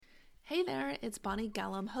Hey there, it's Bonnie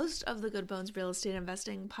Gallum, host of the Good Bones Real Estate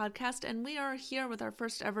Investing podcast, and we are here with our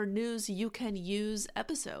first ever news you can use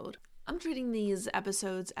episode. I'm treating these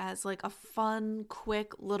episodes as like a fun,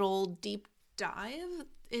 quick little deep dive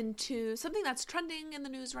into something that's trending in the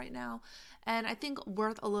news right now, and I think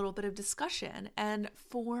worth a little bit of discussion. And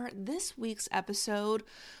for this week's episode,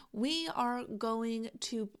 we are going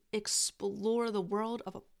to explore the world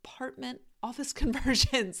of apartment office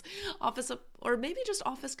conversions, or maybe just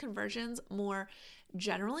office conversions more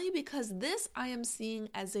generally, because this I am seeing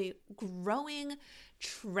as a growing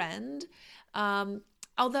trend.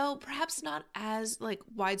 Although perhaps not as like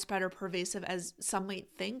widespread or pervasive as some might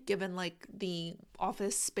think, given like the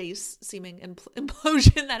office space seeming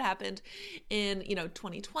implosion that happened in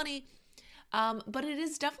 2020. But it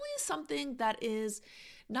is definitely something that is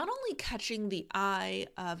not only catching the eye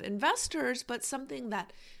of investors, but something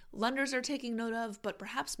that lenders are taking note of, but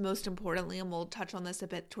perhaps most importantly, and we'll touch on this a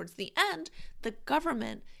bit towards the end, the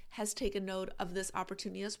government has taken note of this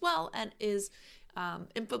opportunity as well and is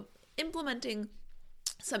implementing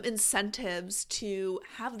some incentives to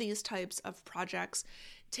have these types of projects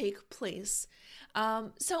take place.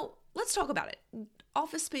 So let's talk about it.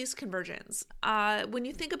 Office space conversions. When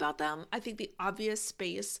you think about them, I think the obvious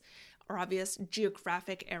space or obvious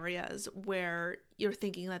geographic areas where you're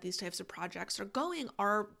thinking that these types of projects are going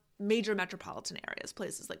are major metropolitan areas,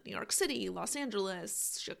 places like New York City, Los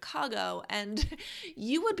Angeles, Chicago, and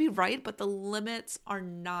you would be right, but the limits are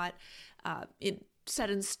not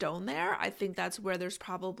set in stone there. I think that's where there's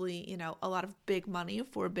probably, a lot of big money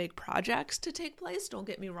for big projects to take place. Don't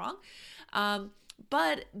get me wrong.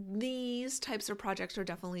 But these types of projects are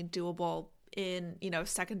definitely doable in,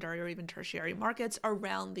 secondary or even tertiary markets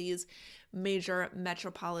around these major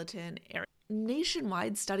metropolitan areas.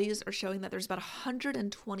 Nationwide studies are showing that there's about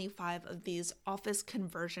 125 of these office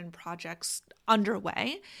conversion projects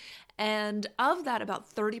underway. And of that,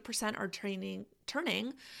 about 30% are turning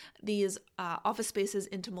these office spaces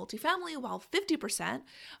into multifamily, while 50%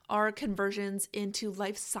 are conversions into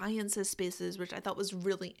life sciences spaces, which I thought was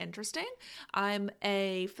really interesting. I'm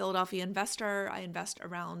a Philadelphia investor. I invest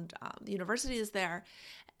around the universities there.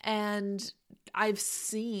 And I've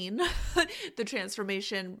seen the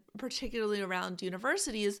transformation, particularly around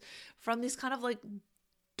universities, from these kind of like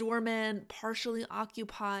dormant, partially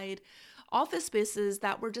occupied office spaces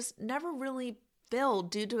that were just never really filled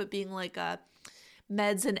due to it being like a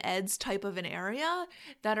meds and eds type of an area,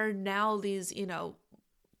 that are now these,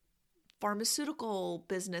 pharmaceutical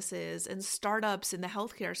businesses and startups in the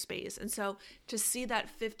healthcare space. And so to see that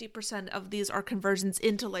 50% of these are conversions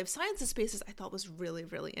into life sciences spaces, I thought was really,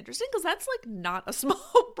 really interesting, because that's like not a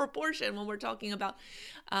small proportion when we're talking about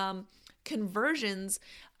conversions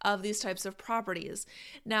of these types of properties.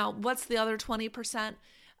 Now, what's the other 20%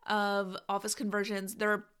 of office conversions?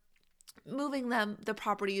 They're moving the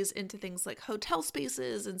properties into things like hotel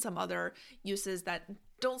spaces and some other uses that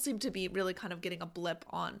don't seem to be really kind of getting a blip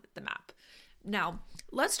on the map. Now,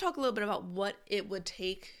 let's talk a little bit about what it would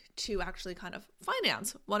take to actually kind of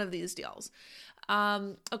finance one of these deals.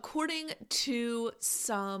 According to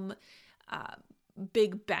some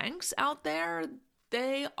big banks out there,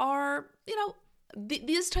 they are,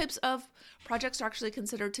 these types of projects are actually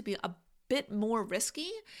considered to be a bit more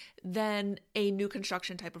risky than a new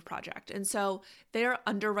construction type of project. And so they're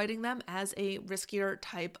underwriting them as a riskier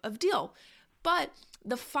type of deal. But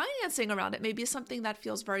the financing around it may be something that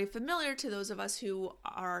feels very familiar to those of us who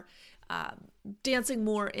are dancing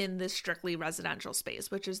more in this strictly residential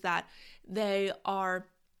space, which is that they are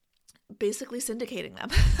basically syndicating them.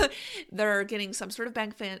 They're getting some sort of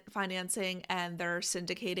bank financing, and they're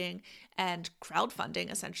syndicating and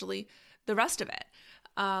crowdfunding essentially the rest of it.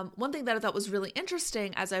 One thing that I thought was really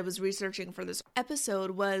interesting as I was researching for this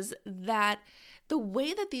episode was that the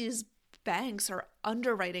way that these banks are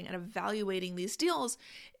underwriting and evaluating these deals,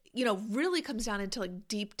 really comes down into like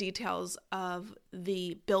deep details of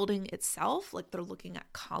the building itself. Like they're looking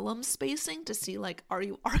at column spacing to see like, are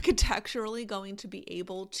you architecturally going to be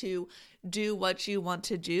able to do what you want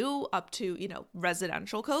to do up to,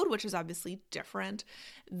 residential code, which is obviously different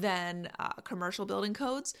than commercial building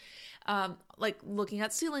codes. Like looking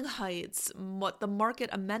at ceiling heights, what the market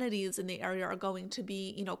amenities in the area are going to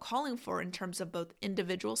be, calling for in terms of both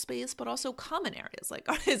individual space, but also common areas. Like,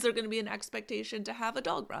 is there going to be an expectation to have a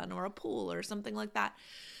dog run or a pool or something like that?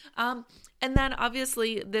 And then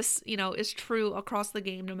obviously this, is true across the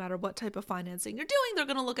game. No matter what type of financing you're doing, they're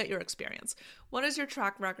going to look at your experience. What is your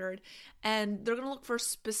track record? And they're going to look for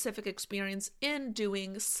specific experience in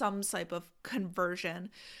doing some type of conversion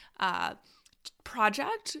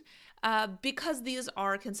project, because these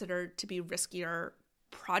are considered to be riskier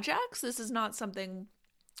projects. This is not something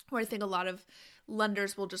where I think a lot of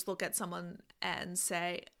lenders will just look at someone and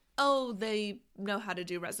say, oh, they know how to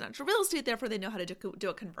do residential real estate, therefore they know how to do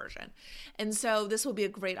a conversion. And so this will be a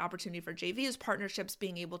great opportunity for JVs, partnerships,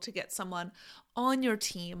 being able to get someone on your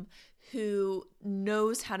team who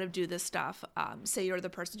knows how to do this stuff. Say you're the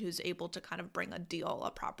person who's able to kind of bring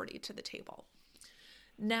a property to the table.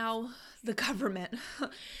 Now, the government.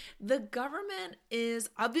 The government is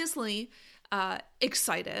obviously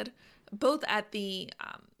excited, both at the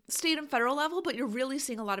state and federal level, but you're really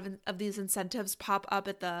seeing a lot of these incentives pop up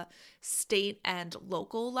at the state and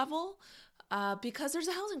local level because there's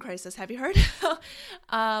a housing crisis. Have you heard?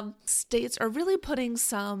 States are really putting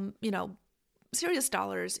some, serious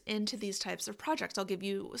dollars into these types of projects. I'll give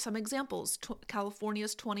you some examples.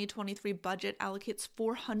 California's 2023 budget allocates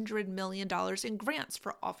 $400 million in grants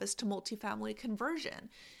for office to multifamily conversion.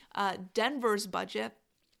 Denver's budget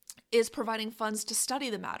is providing funds to study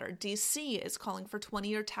the matter. DC is calling for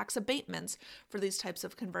 20-year tax abatements for these types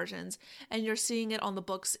of conversions. And you're seeing it on the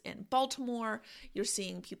books in Baltimore. You're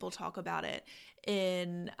seeing people talk about it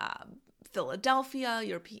in Philadelphia.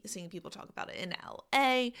 You're seeing people talk about it in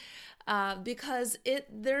LA because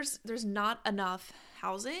there's not enough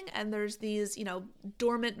housing, and there's these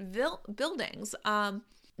dormant buildings.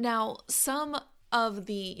 Now, some of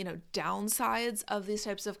the downsides of these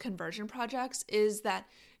types of conversion projects is that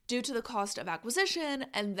due to the cost of acquisition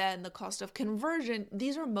and then the cost of conversion,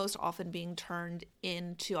 these are most often being turned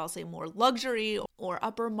into, I'll say, more luxury or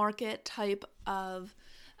upper market type of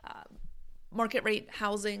market rate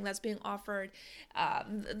housing that's being offered.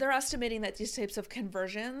 They're estimating that these types of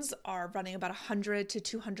conversions are running about $100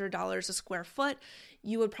 to $200 a square foot.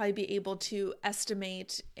 You would probably be able to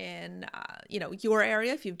estimate in, your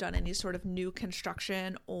area, if you've done any sort of new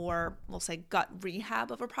construction or we'll say gut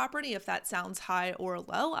rehab of a property, if that sounds high or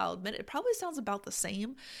low. I'll admit it probably sounds about the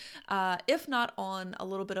same, if not on a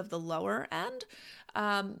little bit of the lower end.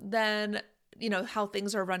 Then how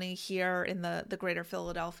things are running here in the greater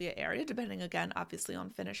Philadelphia area, depending again, obviously on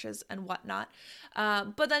finishes and whatnot.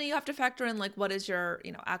 But then you have to factor in what is your,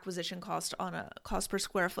 acquisition cost on a cost per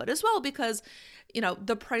square foot as well, because,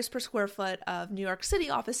 the price per square foot of New York City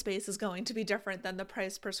office space is going to be different than the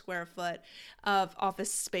price per square foot of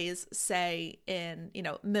office space, say in,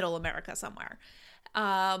 middle America somewhere.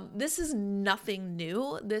 This is nothing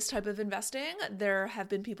new, this type of investing. There have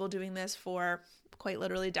been people doing this for quite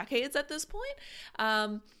literally decades at this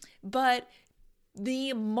point. But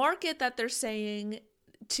the market that they're saying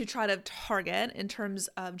to try to target in terms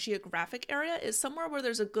of geographic area is somewhere where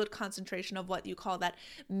there's a good concentration of what you call that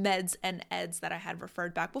meds and eds that I had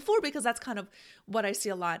referred back before, because that's kind of what I see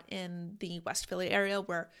a lot in the West Philly area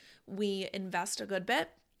where we invest a good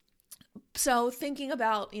bit. So thinking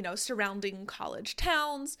about, surrounding college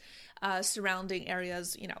towns, surrounding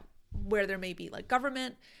areas, where there may be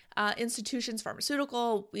government institutions,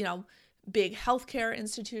 pharmaceutical, big healthcare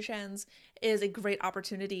institutions, is a great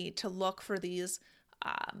opportunity to look for these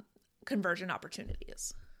conversion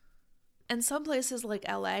opportunities. And some places like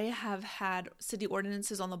LA have had city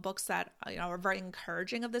ordinances on the books that are very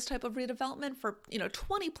encouraging of this type of redevelopment for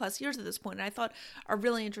 20 plus years at this point. And I thought a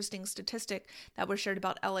really interesting statistic that was shared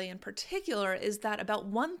about LA in particular is that about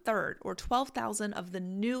 1/3 or 12,000 of the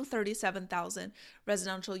new 37,000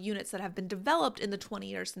 residential units that have been developed in the 20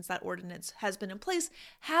 years since that ordinance has been in place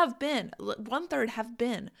have been 1/3 have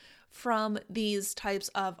been from these types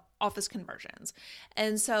of office conversions.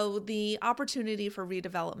 And so the opportunity for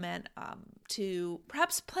redevelopment to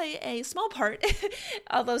perhaps play a small part,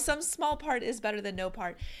 although some small part is better than no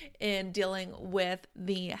part in dealing with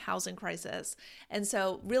the housing crisis. And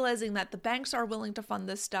so realizing that the banks are willing to fund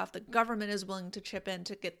this stuff, the government is willing to chip in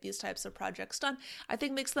to get these types of projects done, I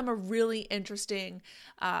think makes them a really interesting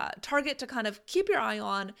target to kind of keep your eye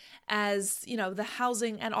on as, the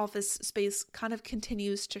housing and office space kind of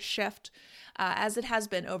continues to shift as it has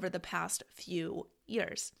been over the past few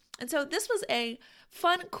years. And so this was a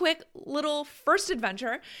fun, quick little first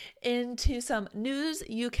adventure into some news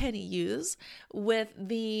you can use with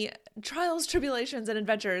the trials, tribulations, and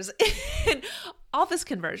adventures in office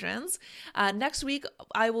conversions. Next week,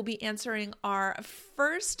 I will be answering our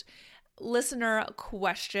first listener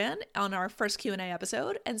question on our first Q&A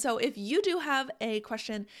episode. And so if you do have a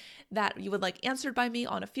question that you would like answered by me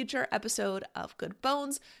on a future episode of Good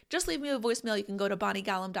Bones, just leave me a voicemail. You can go to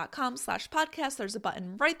bonniegallum.com/podcast. There's a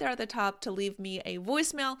button right there at the top to leave me a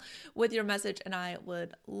voicemail with your message, and I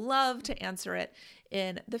would love to answer it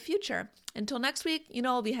in the future. Until next week,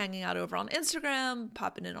 I'll be hanging out over on Instagram,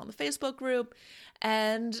 popping in on the Facebook group,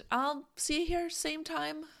 and I'll see you here same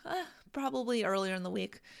time, probably earlier in the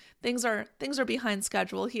week. Things are behind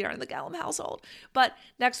schedule here in the Gallum household, but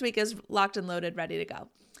next week is locked and loaded, ready to go.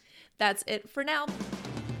 That's it for now.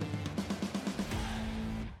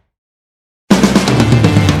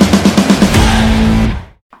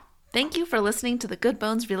 Thank you for listening to the Good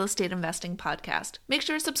Bones Real Estate Investing Podcast. Make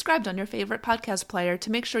sure you're subscribed on your favorite podcast player to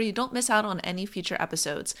make sure you don't miss out on any future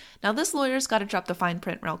episodes. Now, this lawyer's got to drop the fine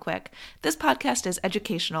print real quick. This podcast is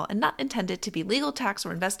educational and not intended to be legal, tax,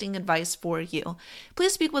 or investing advice for you.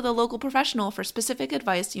 Please speak with a local professional for specific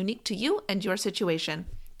advice unique to you and your situation.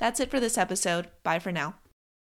 That's it for this episode. Bye for now.